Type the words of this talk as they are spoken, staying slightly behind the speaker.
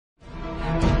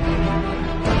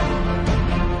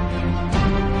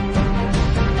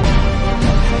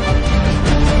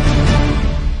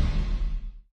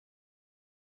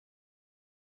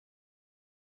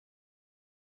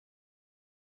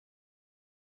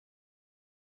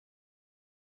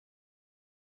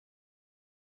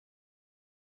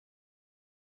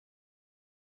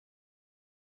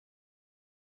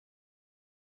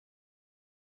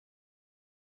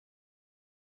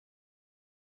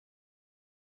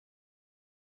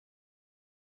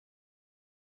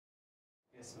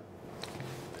Yes, ma'am.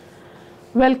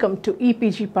 Welcome to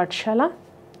EPG Pathshala.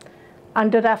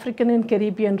 Under African and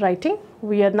Caribbean writing,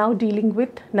 we are now dealing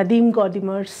with Nadine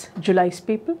Gordimer's July's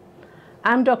People.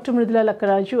 I am Dr. Mridula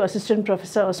Lakkaraju, Assistant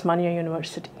Professor, Osmania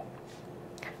University.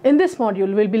 In this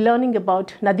module, we'll be learning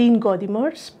about Nadine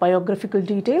Gordimer's biographical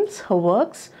details, her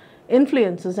works,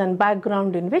 influences and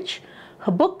background in which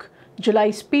her book,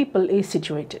 July's People, is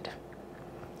situated.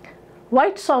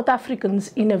 White South Africans,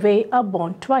 in a way, are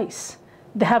born twice.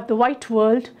 They have the white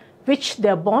world, which they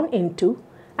are born into,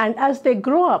 and as they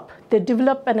grow up, they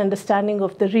develop an understanding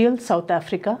of the real South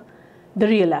Africa, the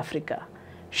real Africa.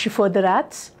 She further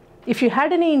adds, if you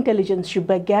had any intelligence, you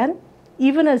began,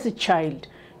 even as a child,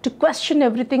 to question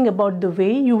everything about the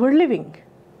way you were living.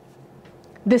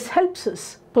 This helps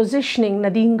us positioning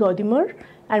Nadine Gordimer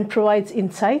and provides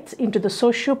insights into the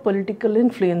socio-political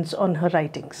influence on her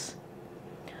writings.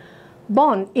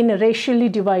 Born in a racially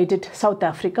divided South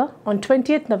Africa on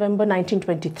 20th November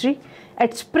 1923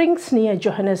 at Springs near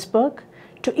Johannesburg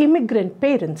to immigrant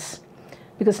parents,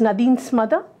 because Nadine's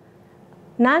mother,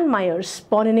 Nan Myers,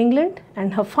 born in England,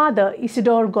 and her father,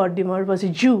 Isidore Gordimer, was a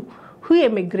Jew who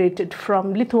emigrated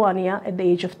from Lithuania at the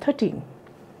age of 13.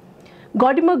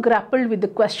 Gordimer grappled with the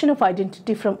question of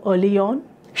identity from early on.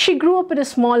 She grew up in a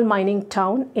small mining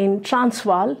town in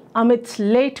Transvaal amidst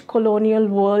late colonial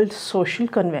world social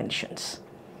conventions.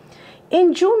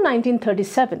 In June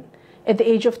 1937, at the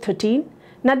age of 13,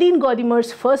 Nadine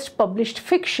Gordimer's first published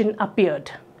fiction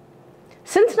appeared.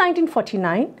 Since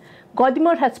 1949,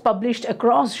 Gordimer has published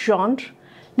across genre.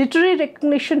 Literary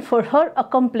recognition for her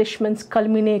accomplishments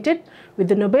culminated with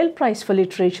the Nobel Prize for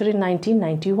Literature in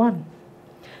 1991.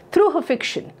 Through her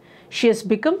fiction, she has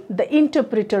become the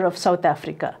interpreter of South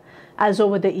Africa, as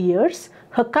over the years,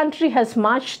 her country has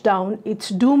marched down its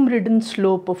doom-ridden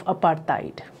slope of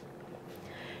apartheid.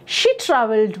 She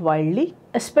traveled widely,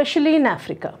 especially in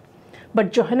Africa,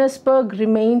 but Johannesburg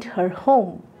remained her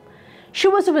home. She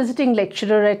was a visiting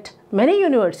lecturer at many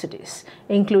universities,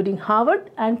 including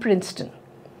Harvard and Princeton.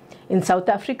 In South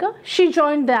Africa, she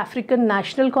joined the African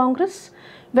National Congress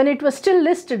when it was still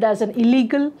listed as an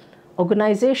illegal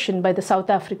organization by the South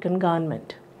African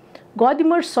government.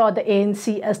 Gordimer saw the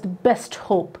ANC as the best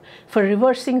hope for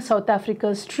reversing South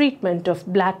Africa's treatment of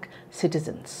black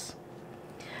citizens.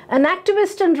 An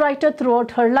activist and writer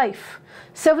throughout her life,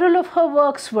 several of her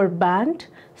works were banned,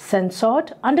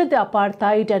 censored under the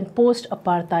apartheid and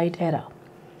post-apartheid era.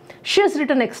 She has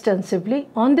written extensively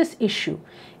on this issue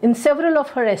in several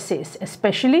of her essays,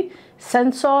 especially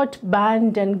Censored,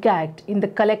 Banned and Gagged in the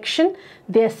collection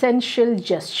The Essential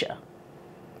Gesture.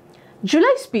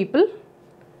 July's People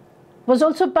was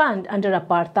also banned under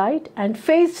apartheid and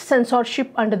faced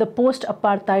censorship under the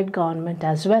post-apartheid government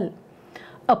as well.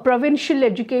 A provincial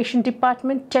education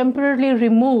department temporarily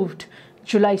removed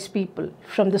July's People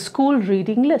from the school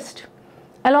reading list,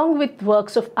 along with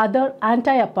works of other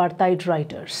anti-apartheid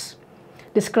writers,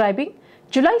 describing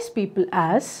July's People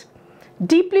as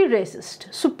deeply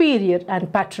racist, superior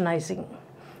and patronizing,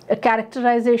 a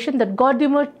characterization that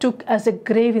Gordimer took as a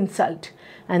grave insult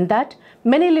and that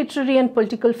many literary and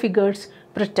political figures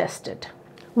protested.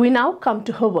 We now come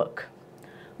to her work.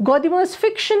 Gordimer's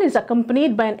fiction is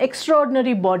accompanied by an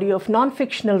extraordinary body of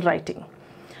non-fictional writing.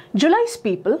 July's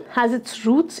People has its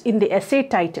roots in the essay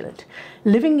titled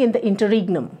Living in the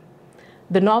Interregnum.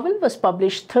 The novel was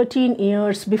published 13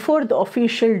 years before the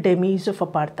official demise of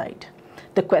apartheid.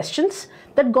 The questions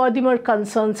that Gordimer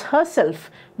concerns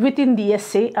herself within the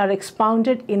essay are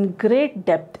expounded in great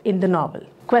depth in the novel.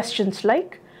 Questions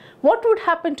like, what would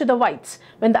happen to the whites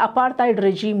when the apartheid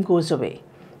regime goes away?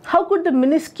 How could the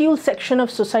minuscule section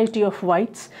of society of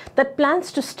whites that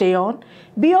plans to stay on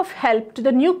be of help to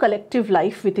the new collective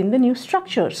life within the new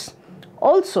structures?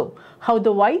 Also, how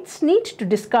the whites need to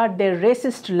discard their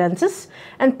racist lenses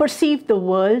and perceive the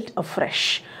world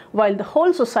afresh, while the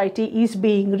whole society is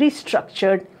being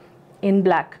restructured in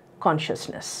black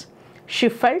consciousness. She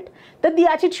felt that the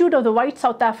attitude of the white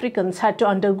South Africans had to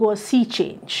undergo a sea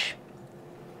change.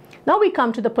 Now we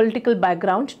come to the political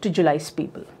background to July's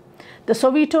People. The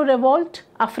Soweto Revolt,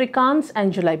 Afrikaans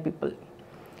and July People.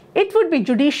 It would be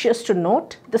judicious to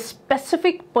note the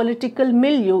specific political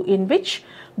milieu in which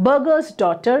Burger's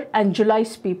Daughter and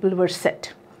July's People were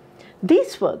set.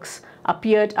 These works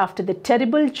appeared after the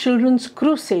terrible Children's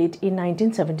Crusade in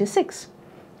 1976.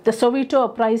 The Soweto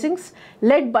uprisings,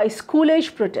 led by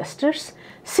school-age protesters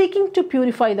seeking to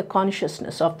purify the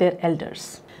consciousness of their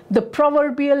elders. The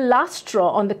proverbial last straw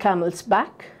on the camel's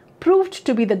back proved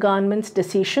to be the government's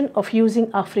decision of using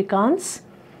Afrikaans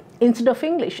instead of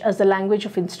English as the language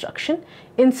of instruction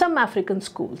in some African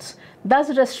schools,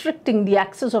 thus restricting the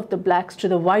access of the blacks to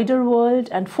the wider world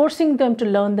and forcing them to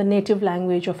learn the native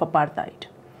language of apartheid.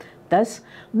 Thus,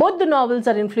 both the novels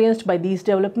are influenced by these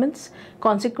developments,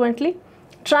 consequently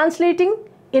translating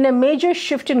in a major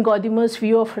shift in Gordimer's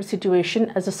view of her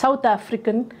situation as a South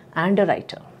African and a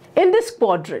writer. In this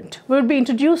quadrant, we will be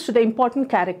introduced to the important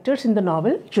characters in the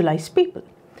novel July's People.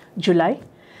 July,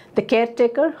 the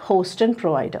caretaker, host and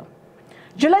provider.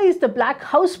 July is the black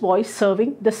houseboy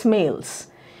serving the Smails.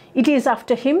 It is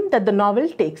after him that the novel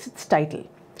takes its title.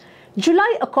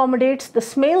 July accommodates the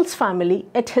Smails family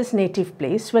at his native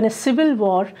place when a civil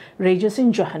war rages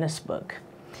in Johannesburg.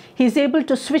 He is able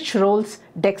to switch roles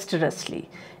dexterously,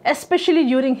 especially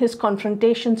during his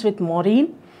confrontations with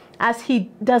Maureen, as he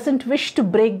doesn't wish to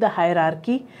break the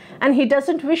hierarchy and he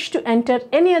doesn't wish to enter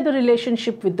any other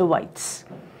relationship with the whites,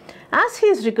 as he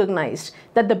is recognized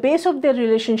that the base of their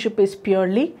relationship is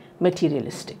purely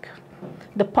materialistic.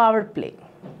 The power play.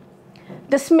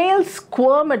 The Smails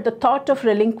squirm at the thought of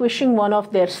relinquishing one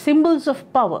of their symbols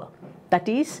of power, that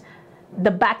is,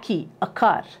 the bakkie, a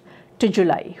car, to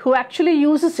July, who actually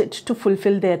uses it to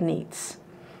fulfill their needs.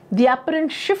 The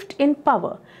apparent shift in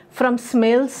power from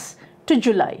Smails to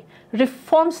July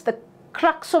reforms the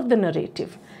crux of the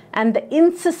narrative, and the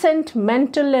incessant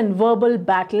mental and verbal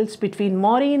battles between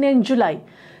Maureen and July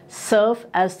serve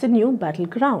as the new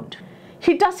battleground.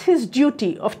 He does his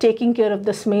duty of taking care of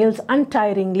the Smails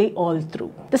untiringly all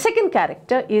through. The second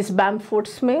character is Bamford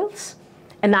Smails,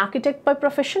 an architect by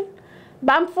profession.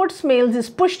 Bamford Smails is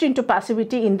pushed into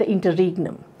passivity in the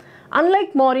interregnum.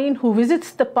 Unlike Maureen, who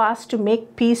visits the past to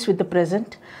make peace with the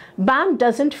present, Bam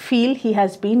doesn't feel he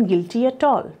has been guilty at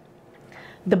all.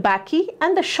 The bakkie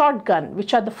and the shotgun,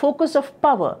 which are the focus of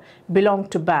power, belong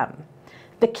to Bam.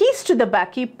 The keys to the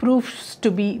bakkie proves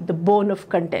to be the bone of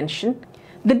contention.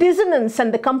 The dissonance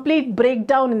and the complete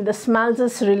breakdown in the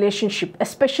Smails' relationship,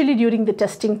 especially during the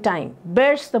testing time,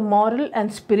 bears the moral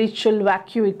and spiritual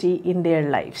vacuity in their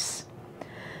lives.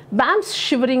 Bam's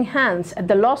shivering hands at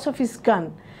the loss of his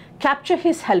gun capture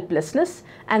his helplessness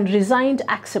and resigned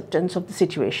acceptance of the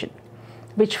situation,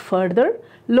 which further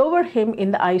lower him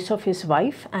in the eyes of his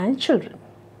wife and children.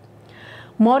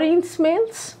 Maureen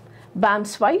Smails,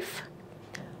 Bam's wife.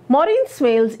 Maureen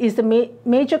Smails is the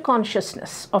major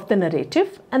consciousness of the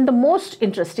narrative and the most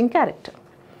interesting character.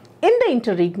 In the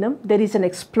interregnum, there is an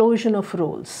explosion of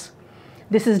roles.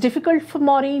 This is difficult for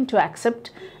Maureen to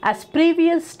accept, as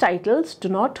previous titles do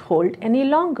not hold any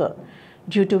longer,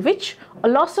 due to which a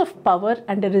loss of power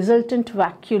and a resultant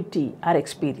vacuity are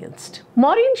experienced.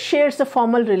 Maureen shares a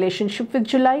formal relationship with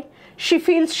July. She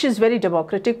feels she is very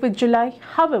democratic with July.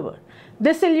 However,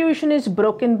 this illusion is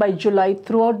broken by July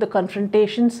throughout the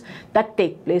confrontations that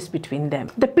take place between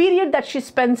them. The period that she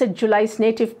spends at July's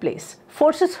native place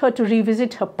forces her to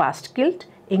revisit her past guilt,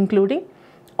 including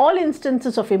all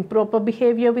instances of improper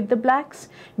behavior with the blacks,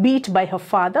 be it by her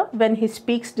father when he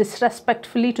speaks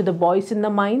disrespectfully to the boys in the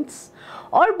mines,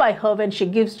 or by her when she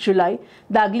gives July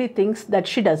the ugly things that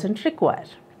she doesn't require.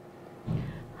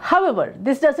 However,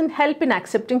 this doesn't help in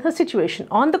accepting her situation.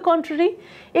 On the contrary,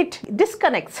 it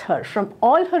disconnects her from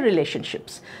all her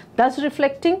relationships, thus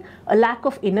reflecting a lack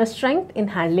of inner strength in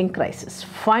handling crisis.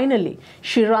 Finally,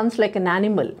 she runs like an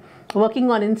animal, working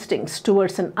on instincts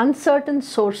towards an uncertain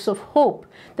source of hope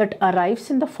that arrives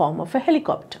in the form of a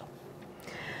helicopter.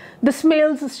 The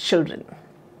Smails' children.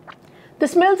 The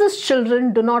Smails'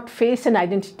 children do not face an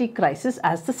identity crisis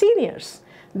as the seniors.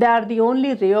 They are the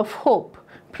only ray of hope,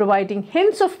 providing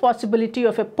hints of possibility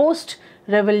of a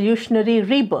post-revolutionary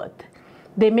rebirth.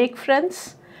 They make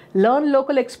friends, learn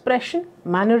local expression,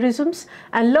 mannerisms,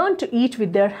 and learn to eat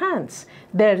with their hands.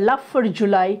 Their love for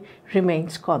July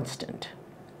remains constant.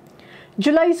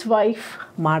 July's wife,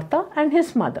 Martha, and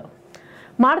his mother.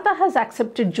 Martha has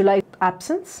accepted July's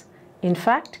absence, in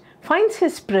fact, finds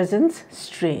his presence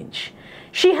strange.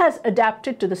 She has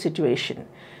adapted to the situation.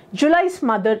 July's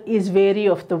mother is wary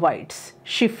of the whites.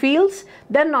 She feels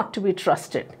they're not to be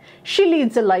trusted. She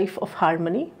leads a life of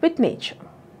harmony with nature.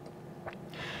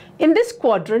 In this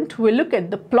quadrant, we look at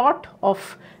the plot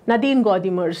of Nadine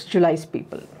Gordimer's July's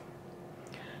People.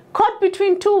 Caught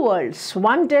between two worlds,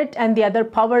 one dead and the other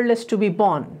powerless to be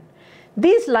born.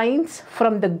 These lines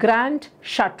from the Grand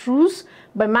Chartreuse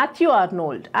by Matthew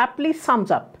Arnold aptly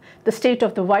sums up the state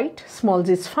of the white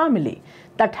Smalls's family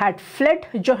that had fled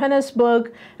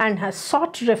Johannesburg and has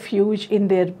sought refuge in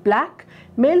their black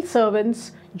male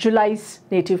servants' July's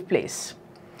native place.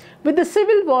 With the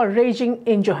civil war raging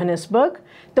in Johannesburg,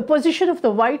 the position of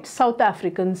the white South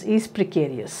Africans is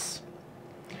precarious.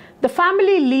 The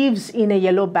family lives in a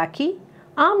yellow bakkie,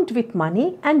 Armed with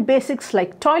money and basics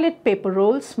like toilet paper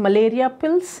rolls, malaria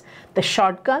pills, the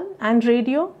shotgun and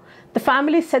radio, the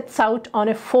family sets out on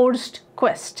a forced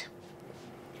quest.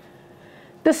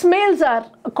 The Smails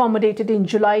are accommodated in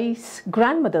July's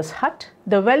grandmother's hut.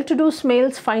 The well-to-do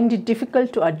Smails find it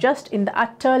difficult to adjust in the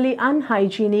utterly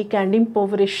unhygienic and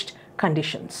impoverished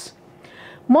conditions.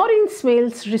 Maureen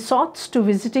Smails resorts to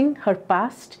visiting her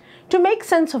past to make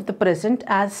sense of the present,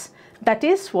 as that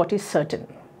is what is certain.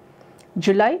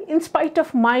 July, in spite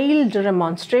of mild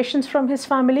remonstrations from his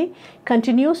family,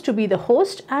 continues to be the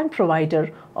host and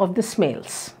provider of the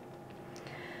Smails.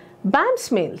 Bam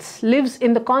Smails lives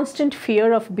in the constant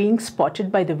fear of being spotted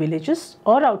by the villagers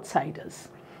or outsiders.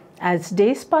 As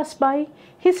days pass by,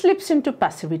 he slips into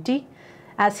passivity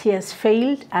as he has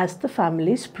failed as the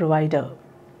family's provider.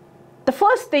 The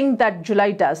first thing that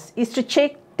July does is to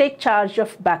take charge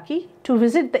of Baki to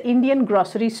visit the Indian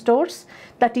grocery stores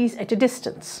that is at a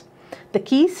distance. The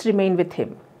keys remain with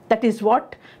him. That is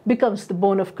what becomes the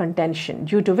bone of contention,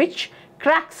 due to which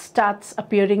cracks starts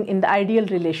appearing in the ideal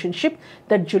relationship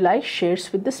that July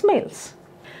shares with the Smails.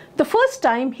 The first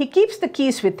time he keeps the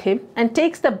keys with him and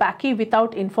takes the Baki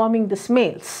without informing the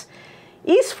Smails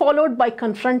is followed by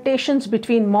confrontations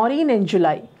between Maureen and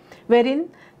July, wherein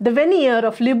the veneer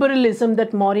of liberalism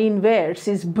that Maureen wears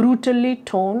is brutally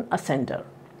torn asunder.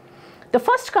 The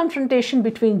first confrontation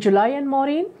between July and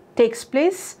Maureen takes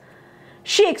place.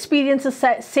 She experiences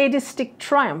sadistic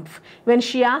triumph when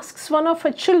she asks one of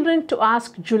her children to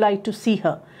ask July to see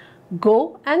her.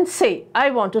 Go and say, I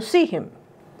want to see him.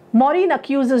 Maureen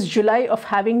accuses July of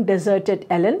having deserted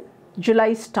Ellen,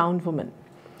 July's town woman.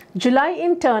 July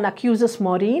in turn accuses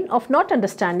Maureen of not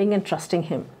understanding and trusting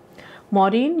him.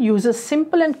 Maureen uses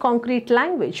simple and concrete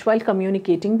language while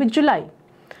communicating with July.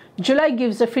 July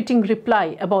gives a fitting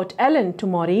reply about Ellen to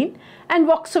Maureen and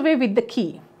walks away with the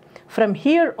key. From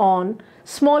here on,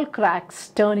 small cracks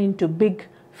turn into big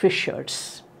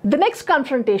fissures. The next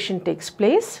confrontation takes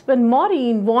place when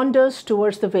Maureen wanders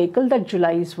towards the vehicle that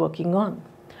July is working on.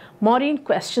 Maureen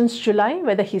questions July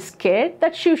whether he is scared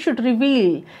that she should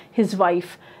reveal his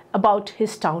wife about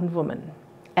his town woman,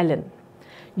 Ellen.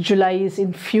 July is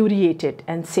infuriated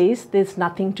and says there's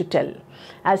nothing to tell,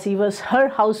 as he was her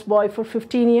houseboy for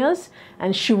 15 years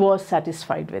and she was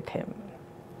satisfied with him.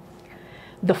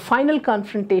 The final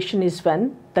confrontation is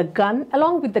when the gun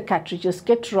along with the cartridges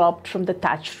get dropped from the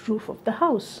thatched roof of the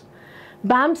house.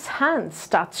 Bam's hand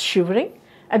starts shivering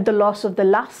at the loss of the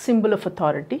last symbol of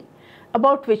authority,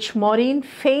 about which Maureen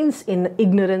feigns in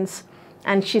ignorance,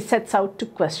 and she sets out to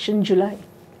question July.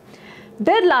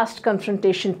 Their last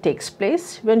confrontation takes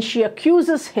place when she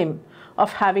accuses him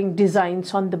of having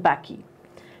designs on the Baki.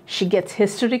 She gets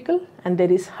hysterical and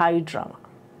there is high drama.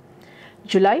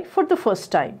 July, for the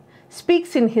first time,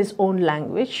 speaks in his own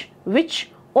language, which,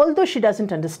 although she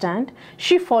doesn't understand,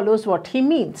 she follows what he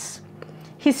means.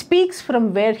 He speaks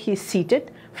from where he is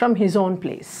seated, from his own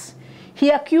place. He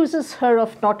accuses her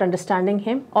of not understanding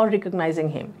him or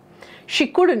recognizing him. She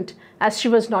couldn't, as she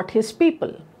was not his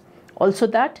people. Also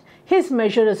that his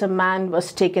measure as a man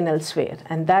was taken elsewhere,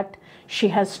 and that she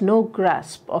has no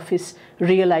grasp of his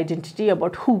real identity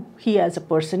about who he as a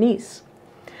person is.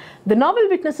 The novel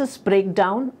witnesses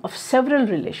breakdown of several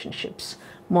relationships.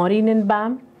 Maureen and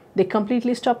Bam, they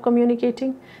completely stop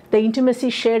communicating. The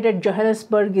intimacy shared at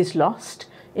Johannesburg is lost.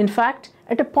 In fact,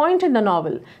 at a point in the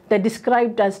novel, they're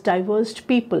described as divorced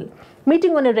people,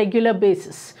 meeting on a regular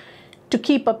basis to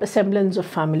keep up a semblance of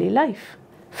family life.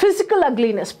 Physical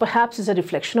ugliness perhaps is a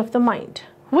reflection of the mind.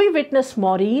 We witness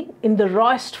Maureen in the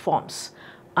rawest forms,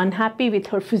 unhappy with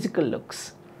her physical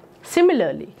looks.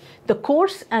 Similarly, the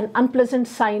coarse and unpleasant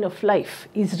sign of life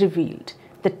is revealed,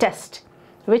 the test,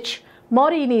 which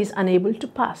Maureen is unable to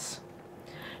pass.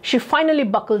 She finally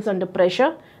buckles under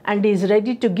pressure and is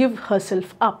ready to give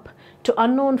herself up to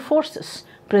unknown forces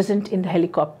present in the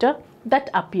helicopter that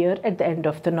appear at the end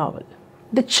of the novel.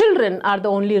 The children are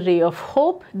the only ray of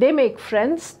hope. They make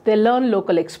friends, they learn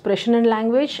local expression and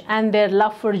language, and their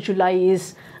love for July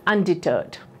is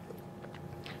undeterred,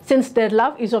 since their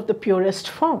love is of the purest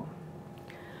form.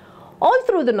 All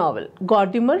through the novel,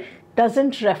 Gordimer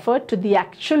doesn't refer to the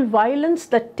actual violence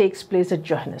that takes place at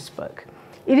Johannesburg.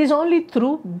 It is only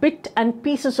through bit and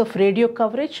pieces of radio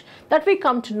coverage that we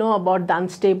come to know about the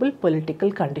unstable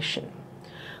political condition.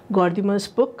 Gordimer's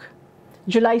book,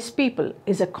 July's People,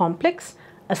 is a complex,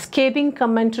 a scathing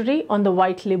commentary on the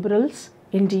white liberals,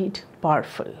 indeed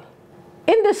powerful.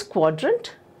 In this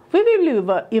quadrant, we will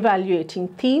be evaluating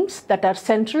themes that are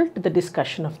central to the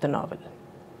discussion of the novel.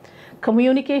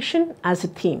 Communication as a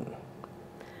theme.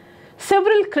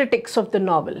 Several critics of the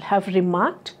novel have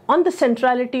remarked on the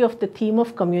centrality of the theme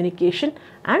of communication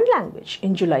and language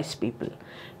in July's People.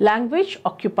 Language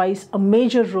occupies a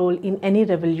major role in any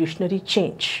revolutionary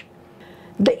change.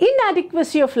 The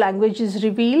inadequacy of language is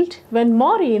revealed when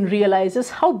Maureen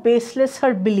realizes how baseless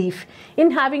her belief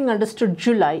in having understood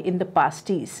July in the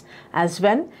past is, as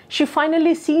when she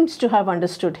finally seems to have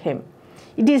understood him.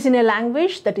 It is in a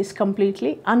language that is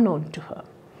completely unknown to her.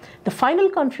 The final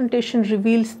confrontation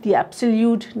reveals the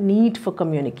absolute need for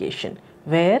communication,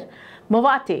 where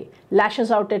Mawate lashes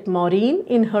out at Maureen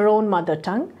in her own mother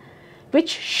tongue, which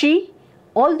she,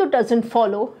 although doesn't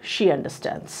follow, she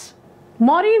understands.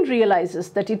 Maureen realizes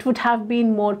that it would have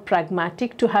been more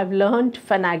pragmatic to have learned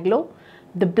Fanaglo,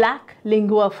 the black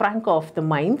lingua franca of the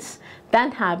mines,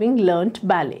 than having learnt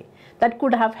ballet. That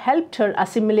could have helped her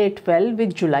assimilate well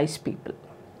with July's People.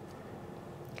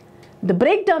 The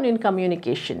breakdown in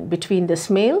communication between the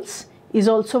Smails is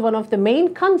also one of the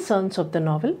main concerns of the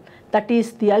novel, that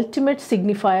is the ultimate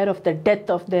signifier of the death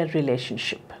of their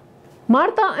relationship.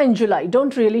 Martha and July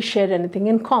don't really share anything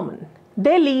in common.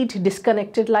 They lead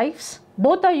disconnected lives.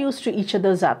 Both are used to each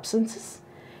other's absences.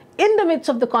 In the midst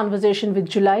of the conversation with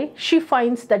July, she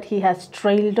finds that he has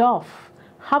trailed off.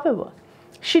 However,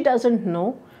 she doesn't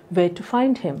know where to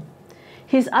find him.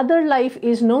 His other life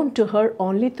is known to her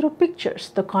only through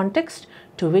pictures, the context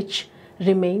to which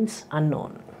remains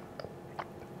unknown.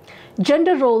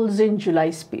 Gender roles in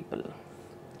July's People.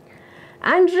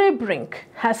 Andre Brink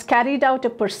has carried out a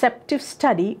perceptive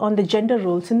study on the gender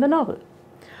roles in the novel.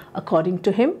 According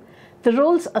to him, the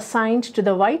roles assigned to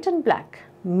the white and black,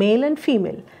 male and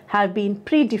female, have been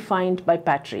predefined by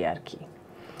patriarchy.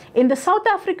 In the South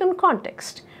African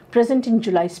context present in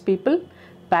July's People,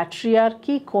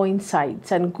 patriarchy coincides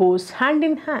and goes hand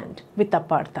in hand with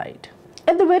apartheid.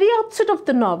 At the very outset of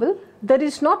the novel, there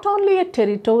is not only a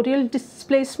territorial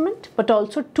displacement but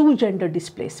also two gender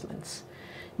displacements.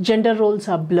 Gender roles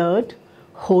are blurred,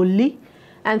 wholly,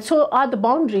 and so are the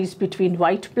boundaries between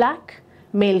white-black,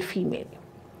 male-female.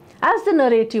 As the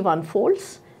narrative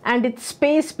unfolds and its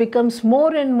space becomes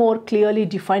more and more clearly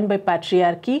defined by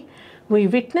patriarchy, we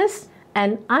witness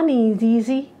an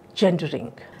uneasy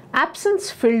gendering. Absence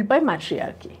filled by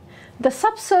matriarchy. The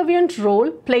subservient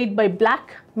role played by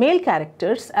black male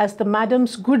characters as the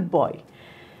madam's good boy,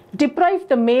 deprived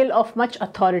the male of much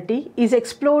authority, is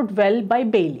explored well by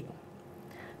Bailey.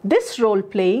 This role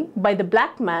playing by the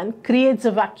black man creates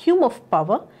a vacuum of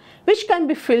power which can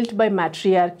be filled by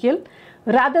matriarchal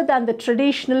rather than the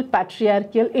traditional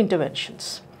patriarchal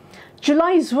interventions.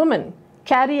 July's women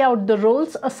carry out the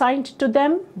roles assigned to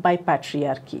them by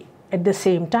patriarchy. At the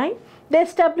same time, they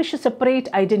establish a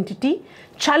separate identity,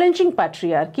 challenging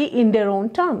patriarchy in their own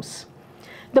terms.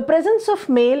 The presence of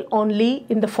male only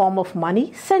in the form of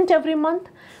money sent every month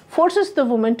forces the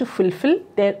women to fulfill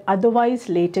their otherwise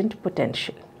latent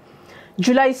potential.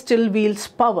 July still wields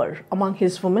power among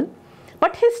his women,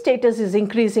 but his status is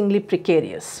increasingly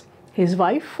precarious. His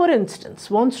wife, for instance,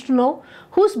 wants to know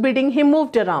whose bidding he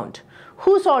moved around,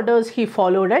 whose orders he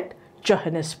followed at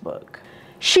Johannesburg.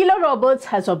 Sheila Roberts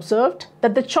has observed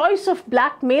that the choice of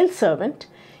black male servant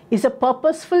is a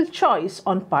purposeful choice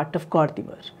on part of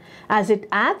Gordimer, as it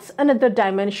adds another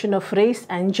dimension of race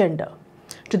and gender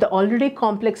to the already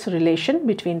complex relation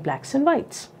between blacks and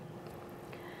whites.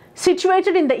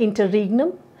 Situated in the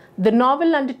interregnum, the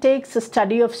novel undertakes a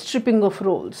study of stripping of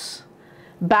roles.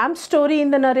 Bam's story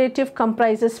in the narrative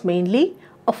comprises mainly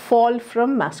a fall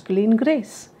from masculine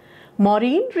grace.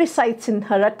 Maureen recites in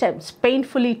her attempts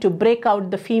painfully to break out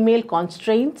the female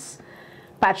constraints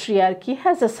patriarchy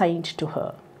has assigned to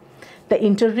her. The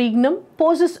interregnum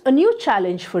poses a new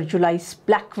challenge for July's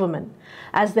black women,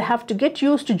 as they have to get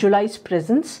used to July's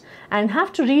presence and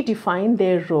have to redefine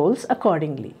their roles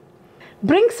accordingly.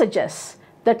 Brink suggests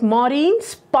that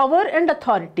Maureen's power and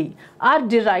authority are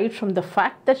derived from the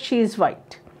fact that she is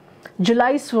white.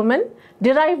 July's women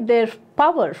derive their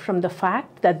power from the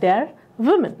fact that they are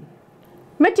women.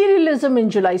 Materialism in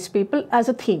July's People as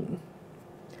a theme.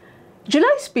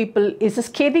 July's People is a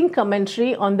scathing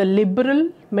commentary on the liberal,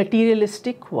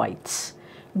 materialistic whites.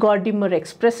 Gordimer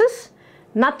expresses,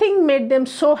 nothing made them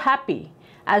so happy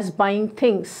as buying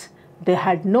things they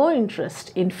had no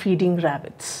interest in feeding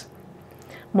rabbits.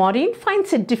 Maureen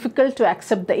finds it difficult to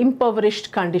accept the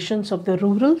impoverished conditions of the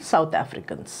rural South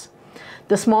Africans.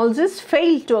 The Smallses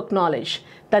fail to acknowledge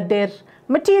that their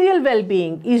material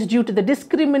well-being is due to the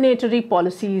discriminatory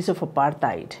policies of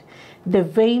apartheid. They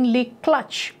vainly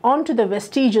clutch onto the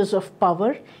vestiges of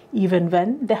power even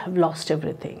when they have lost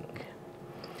everything.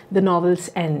 The novel's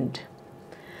end.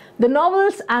 The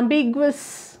novel's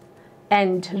ambiguous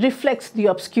end reflects the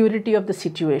obscurity of the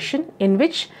situation in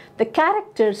which the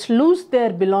characters lose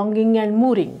their belonging and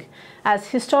mooring as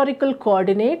historical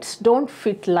coordinates don't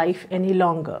fit life any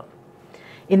longer.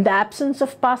 In the absence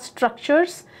of past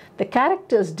structures, the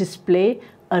characters display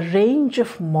a range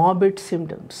of morbid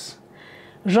symptoms.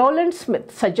 Roland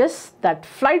Smith suggests that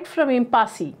flight from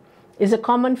impasse is a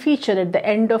common feature at the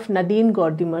end of Nadine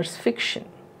Gordimer's fiction.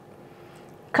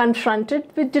 Confronted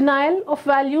with denial of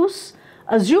values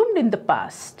assumed in the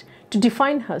past to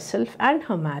define herself and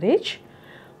her marriage,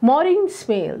 Maureen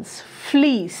Smales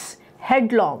flees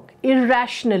headlong,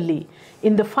 irrationally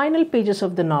in the final pages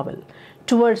of the novel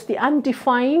towards the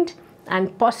undefined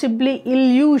and possibly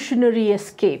illusionary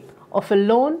escape of a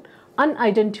lone,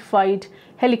 unidentified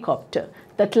helicopter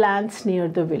that lands near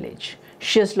the village.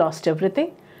 She has lost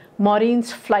everything.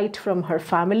 Maureen's flight from her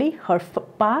family, her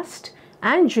past,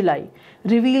 and July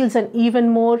reveals an even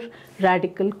more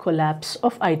radical collapse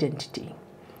of identity.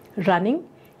 Running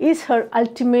is her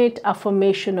ultimate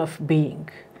affirmation of being.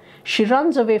 She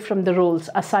runs away from the roles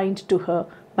assigned to her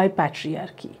by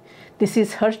patriarchy. This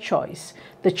is her choice,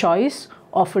 the choice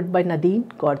offered by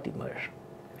Nadine Gordimer.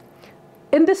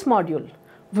 In this module,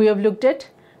 we have looked at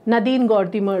Nadine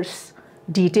Gordimer's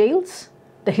details,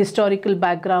 the historical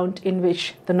background in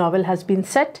which the novel has been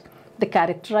set, the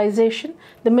characterization,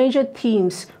 the major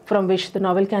themes from which the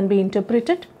novel can be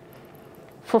interpreted.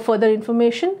 For further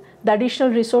information, the additional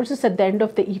resources at the end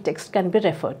of the e-text can be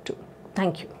referred to.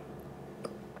 Thank you.